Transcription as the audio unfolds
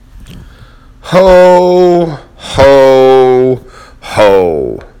Ho, ho,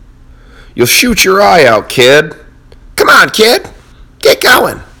 ho. You'll shoot your eye out, kid. Come on, kid. Get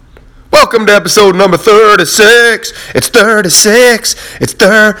going. Welcome to episode number 36. It's 36. It's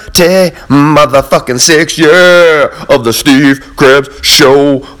 30 motherfucking 6, yeah, of the Steve Krebs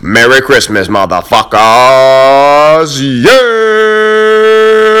Show. Merry Christmas, motherfuckers.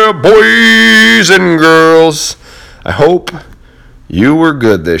 Yeah, boys and girls. I hope you were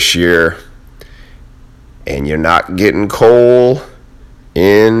good this year and you're not getting coal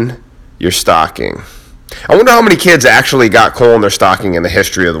in your stocking. I wonder how many kids actually got coal in their stocking in the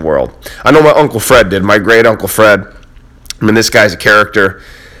history of the world. I know my Uncle Fred did, my great Uncle Fred. I mean, this guy's a character.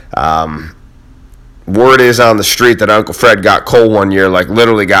 Word is on the street that Uncle Fred got coal one year, like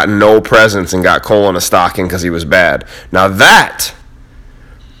literally got no presents and got coal in a stocking because he was bad. Now that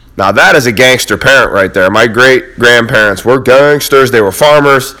is a gangster parent right there. My great-grandparents were gangsters. They were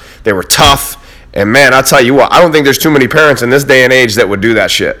farmers. They were tough. And man, I'll tell you what, I don't think there's too many parents in this day and age that would do that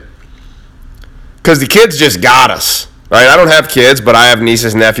shit. Because the kids just got us, right? I don't have kids, but I have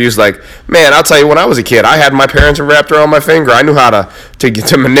nieces and nephews. Like, man, I'll tell you, when I was a kid, I had my parents wrapped around my finger. I knew how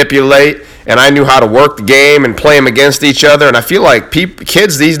to manipulate, and I knew how to work the game and play them against each other. And I feel like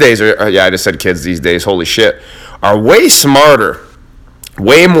kids these days I just said kids these days, holy shit, are way smarter,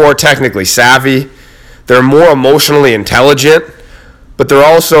 way more technically savvy. They're more emotionally intelligent, but they're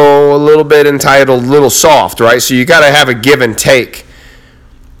also a little bit entitled, a little soft, right? So you got to have a give and take.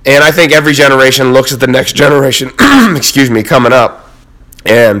 And I think every generation looks at the next generation, coming up,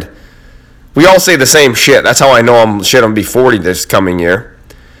 and we all say the same shit. That's how I know I'm going to be 40 this coming year.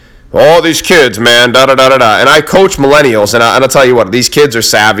 All these kids, man, da-da-da-da-da. And I coach millennials, and I'll tell you what, these kids are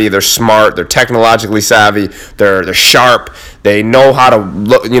savvy, they're smart, they're technologically savvy, they're sharp, they know how to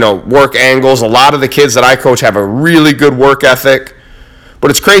work angles. A lot of the kids that I coach have a really good work ethic. But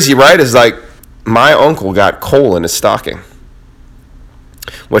it's crazy, right? It's like my uncle got coal in his stocking.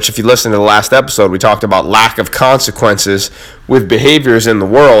 Which, if you listen to the last episode, we talked about lack of consequences with behaviors in the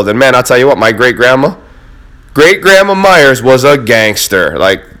world. And man, I'll tell you what, my great-grandma Myers was a gangster.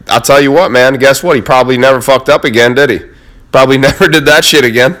 Like, I'll tell you what, man, guess what? He probably never fucked up again, did he? Probably never did that shit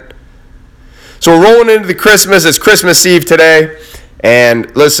again. So we're rolling into the Christmas. It's Christmas Eve today.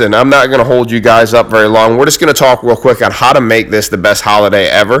 And listen, I'm not going to hold you guys up very long. We're just going to talk real quick on how to make this the best holiday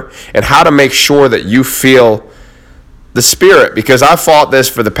ever and how to make sure that you feel the spirit, because I fought this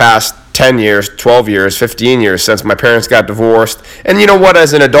for the past 10 years, 12 years, 15 years since my parents got divorced. And you know what?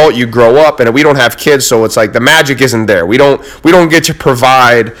 As an adult, you grow up, and we don't have kids, so it's like the magic isn't there. We don't get to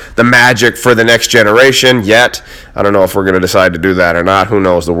provide the magic for the next generation yet. I don't know if we're going to decide to do that or not. Who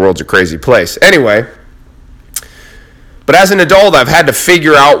knows? The world's a crazy place. Anyway, but as an adult, I've had to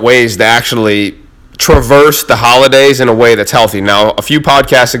figure out ways to actually traverse the holidays in a way that's healthy. Now, a few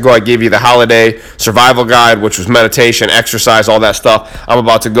podcasts ago, I gave you the holiday survival guide, which was meditation, exercise, all that stuff. I'm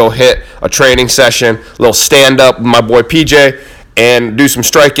about to go hit a training session, a little stand-up with my boy PJ, and do some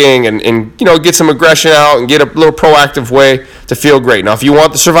striking and get some aggression out and get a little proactive way to feel great. Now, if you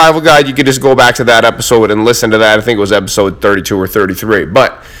want the survival guide, you can just go back to that episode and listen to that. I think it was episode 32 or 33.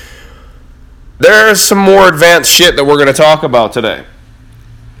 But there's some more advanced shit that we're going to talk about today.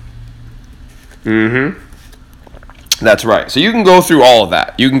 That's right. So you can go through all of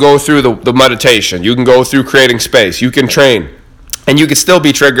that. You can go through the meditation. You can go through creating space. You can train. And you can still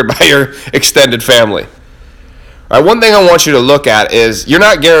be triggered by your extended family. All right, one thing I want you to look at is you're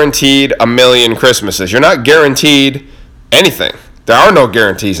not guaranteed a million Christmases. You're not guaranteed anything. There are no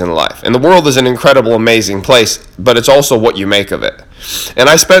guarantees in life. And the world is an incredible, amazing place, but it's also what you make of it. And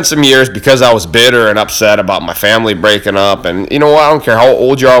I spent some years, because I was bitter and upset about my family breaking up, and you know what, I don't care how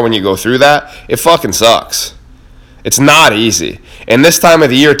old you are when you go through that, it fucking sucks. It's not easy. And this time of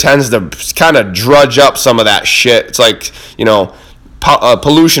the year tends to kind of drudge up some of that shit. It's like,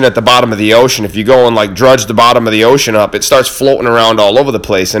 pollution at the bottom of the ocean. If you go and drudge the bottom of the ocean up, it starts floating around all over the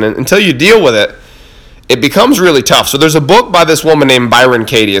place. And until you deal with it, it becomes really tough. So there's a book by this woman named Byron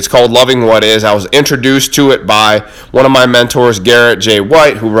Katie. It's called Loving What Is. I was introduced to it by one of my mentors, Garrett J.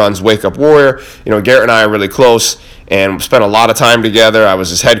 White, who runs Wake Up Warrior. Garrett and I are really close and spent a lot of time together. I was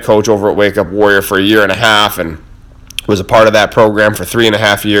his head coach over at Wake Up Warrior for 1.5 years and was a part of that program for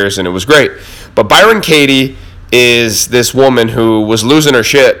 3.5 years, and it was great. But Byron Katie is this woman who was losing her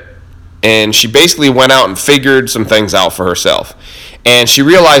shit, and she basically went out and figured some things out for herself. And she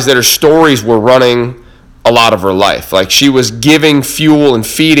realized that her stories were running a lot of her life. Like, she was giving fuel and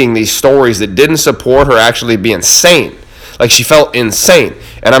feeding these stories that didn't support her actually being sane. Like, she felt insane.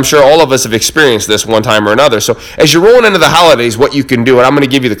 And I'm sure all of us have experienced this one time or another. So as you're rolling into the holidays, what you can do, and I'm going to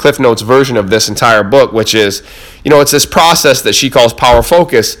give you the Cliff Notes version of this entire book, which is, it's this process that she calls power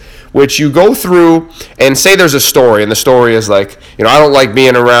focus, which you go through and say there's a story, and the story is like, I don't like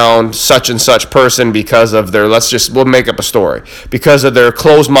being around such and such person because of their, we'll make up a story, because of their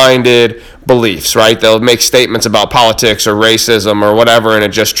closed-minded beliefs, right? They'll make statements about politics or racism or whatever, and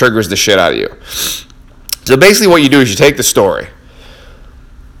it just triggers the shit out of you. So basically what you do is you take the story,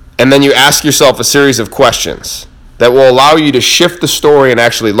 and then you ask yourself a series of questions that will allow you to shift the story and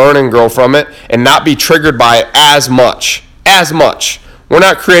actually learn and grow from it and not be triggered by it as much. We're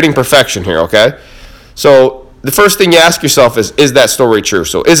not creating perfection here, okay? So the first thing you ask yourself is that story true?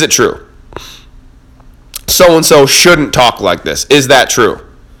 So is it true? So-and-so shouldn't talk like this. Is that true?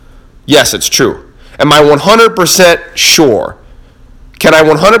 Yes, it's true. Am I 100% sure? Can I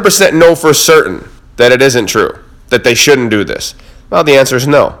 100% know for certain that it isn't true? That they shouldn't do this? Well, the answer is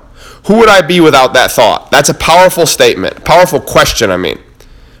no. Who would I be without that thought? That's a powerful statement. Powerful question,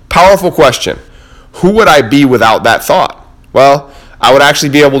 Powerful question. Who would I be without that thought? Well, I would actually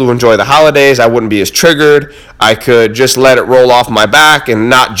be able to enjoy the holidays. I wouldn't be as triggered. I could just let it roll off my back and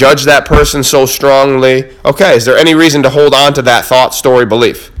not judge that person so strongly. Okay, is there any reason to hold on to that thought, story,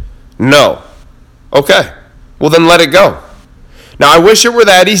 belief? No. Okay, well then let it go. Now I wish it were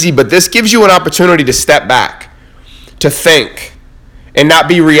that easy, but this gives you an opportunity to step back, to think, and not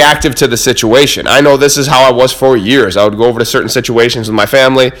be reactive to the situation. I know this is how I was for years. I would go over to certain situations with my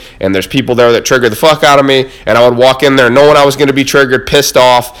family, and there's people there that trigger the fuck out of me, and I would walk in there knowing I was going to be triggered, pissed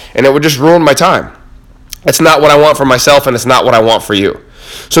off, and it would just ruin my time. It's not what I want for myself, and it's not what I want for you.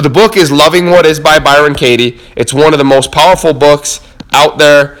 So the book is Loving What Is by Byron Katie. It's one of the most powerful books out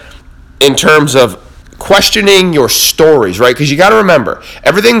there in terms of questioning your stories, right? Because you got to remember,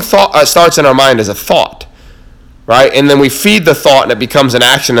 everything starts in our mind as a thought. Right? And then we feed the thought and it becomes an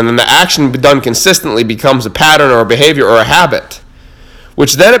action, and then the action done consistently becomes a pattern or a behavior or a habit,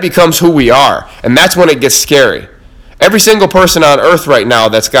 which then it becomes who we are, and that's when it gets scary. Every single person on earth right now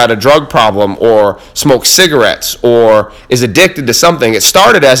that's got a drug problem or smokes cigarettes or is addicted to something, it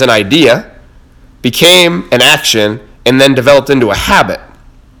started as an idea, became an action, and then developed into a habit.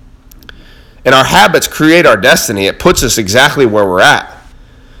 And our habits create our destiny. It puts us exactly where we're at.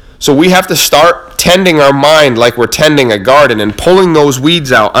 So we have to start tending our mind like we're tending a garden and pulling those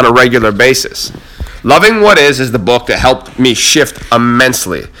weeds out on a regular basis. Loving What Is the book that helped me shift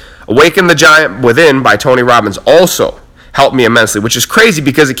immensely. Awaken the Giant Within by Tony Robbins also helped me immensely, which is crazy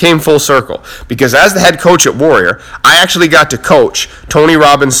because it came full circle. Because as the head coach at Warrior, I actually got to coach Tony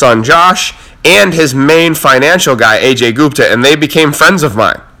Robbins' son Josh and his main financial guy, AJ Gupta, and they became friends of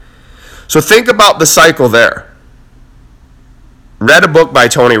mine. So think about the cycle there. Read a book by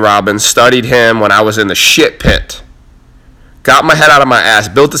Tony Robbins, studied him when I was in the shit pit. Got my head out of my ass,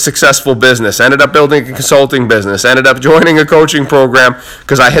 built a successful business, ended up building a consulting business, ended up joining a coaching program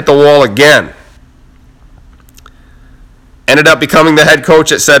because I hit the wall again. Ended up becoming the head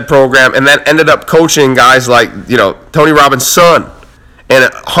coach at said program, and then ended up coaching guys like, Tony Robbins' son and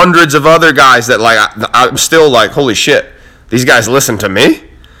hundreds of other guys that I'm still like, holy shit, these guys listen to me?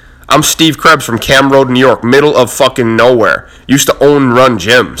 I'm Steve Krebs from Cam Road, New York, middle of fucking nowhere. Used to own and run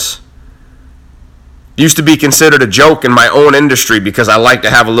gyms. Used to be considered a joke in my own industry because I like to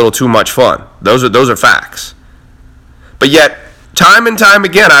have a little too much fun. Those are facts. But yet, time and time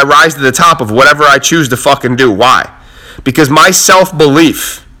again, I rise to the top of whatever I choose to fucking do. Why? Because my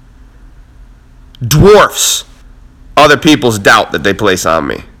self-belief dwarfs other people's doubt that they place on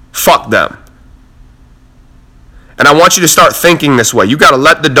me. Fuck them. And I want you to start thinking this way. You got to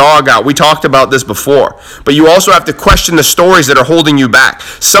let the dog out. We talked about this before. But you also have to question the stories that are holding you back.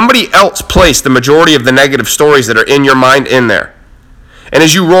 Somebody else placed the majority of the negative stories that are in your mind in there. And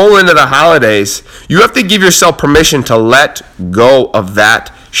as you roll into the holidays, you have to give yourself permission to let go of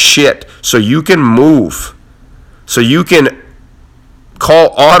that shit so you can move. So you can call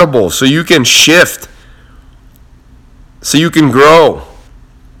audible. So you can shift. So you can grow.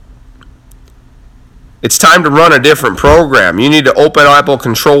 It's time to run a different program. You need to open Apple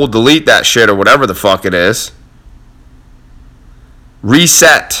Control, delete that shit or whatever the fuck it is.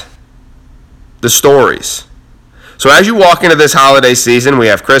 Reset the stories. So as you walk into this holiday season, we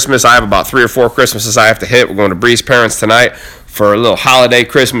have Christmas. I have about 3 or 4 Christmases I have to hit. We're going to Bree's parents tonight for a little holiday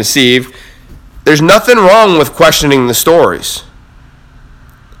Christmas Eve. There's nothing wrong with questioning the stories.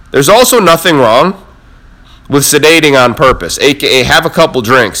 There's also nothing wrong with sedating on purpose, aka have a couple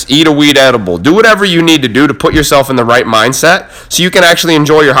drinks, eat a weed edible, do whatever you need to do to put yourself in the right mindset so you can actually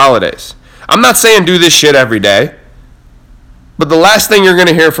enjoy your holidays. I'm not saying do this shit every day, but the last thing you're going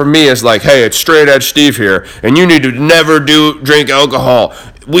to hear from me is like, hey, it's Straight Edge Steve here, and you need to never drink alcohol.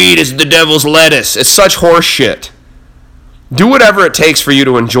 weed is the devil's lettuce. It's such horse shit. Do whatever it takes for you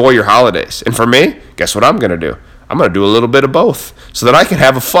to enjoy your holidays. And for me, guess what I'm going to do? I'm going to do a little bit of both so that I can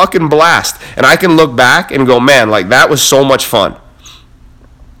have a fucking blast. And I can look back and go, man, like that was so much fun.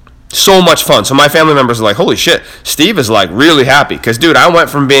 So much fun. So my family members are like, holy shit, Steve is like really happy. Because, dude, I went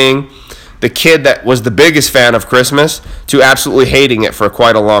from being the kid that was the biggest fan of Christmas to absolutely hating it for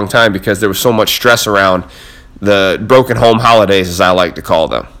quite a long time because there was so much stress around the broken home holidays, as I like to call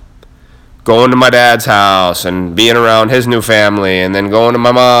them. Going to my dad's house and being around his new family, and then going to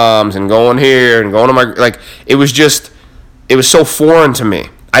my mom's and going here and going to my, like, it was so foreign to me.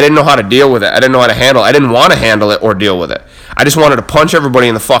 I didn't know how to deal with it. I didn't know how to handle it. I didn't want to handle it or deal with it. I just wanted to punch everybody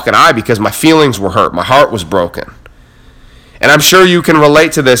in the fucking eye because my feelings were hurt. My heart was broken. And I'm sure you can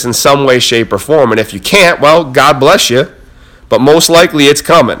relate to this in some way, shape, or form. And if you can't, well, God bless you. But most likely it's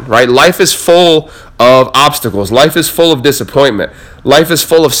coming, right? Life is full of obstacles. Life is full of disappointment. Life is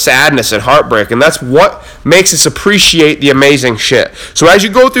full of sadness and heartbreak. And that's what makes us appreciate the amazing shit. So as you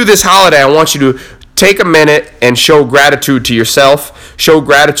go through this holiday, I want you to take a minute and show gratitude to yourself. Show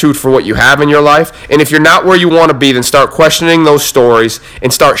gratitude for what you have in your life. And if you're not where you want to be, then start questioning those stories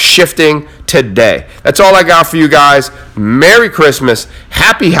and start shifting today. That's all I got for you guys. Merry Christmas.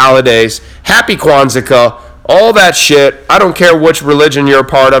 Happy holidays. Happy Kwanzaa. All that shit. I don't care which religion you're a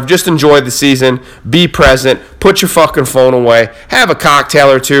part of. Just enjoy the season. Be present. Put your fucking phone away. Have a cocktail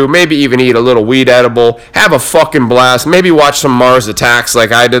or two. Maybe even eat a little weed edible. Have a fucking blast. Maybe watch some Mars Attacks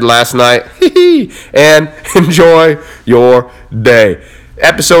like I did last night. And enjoy your day.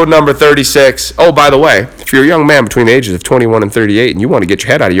 Episode number 36. Oh, by the way, if you're a young man between the ages of 21 and 38 and you want to get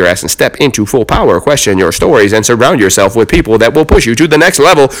your head out of your ass and step into full power, question your stories, and surround yourself with people that will push you to the next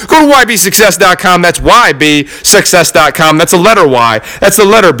level, go to ybsuccess.com. That's ybsuccess.com. That's a letter Y. That's the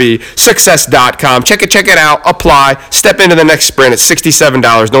letter B. Success.com. Check it out. Apply. Step into the next sprint. It's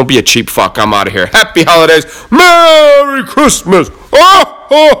 $67. Don't be a cheap fuck. I'm out of here. Happy holidays. Merry Christmas.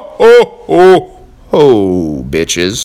 Oh, bitches.